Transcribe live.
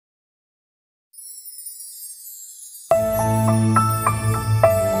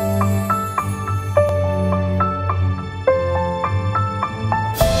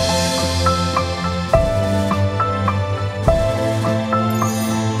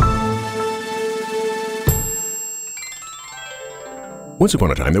Once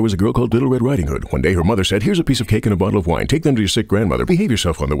upon a time, there was a girl called Little Red Riding Hood. One day, her mother said, "Here's a piece of cake and a bottle of wine. Take them to your sick grandmother. Behave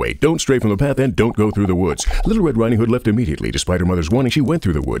yourself on the way. Don't stray from the path and don't go through the woods." Little Red Riding Hood left immediately. Despite her mother's warning, she went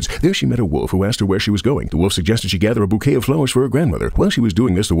through the woods. There she met a wolf who asked her where she was going. The wolf suggested she gather a bouquet of flowers for her grandmother. While she was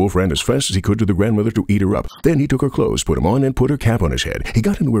doing this, the wolf ran as fast as he could to the grandmother to eat her up. Then he took her clothes, put them on, and put her cap on his head. He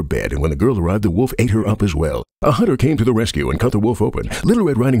got into her bed, and when the girl arrived, the wolf ate her up as well. A hunter came to the rescue and cut the wolf open. Little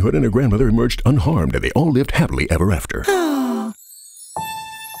Red Riding Hood and her grandmother emerged unharmed, and they all lived happily ever after.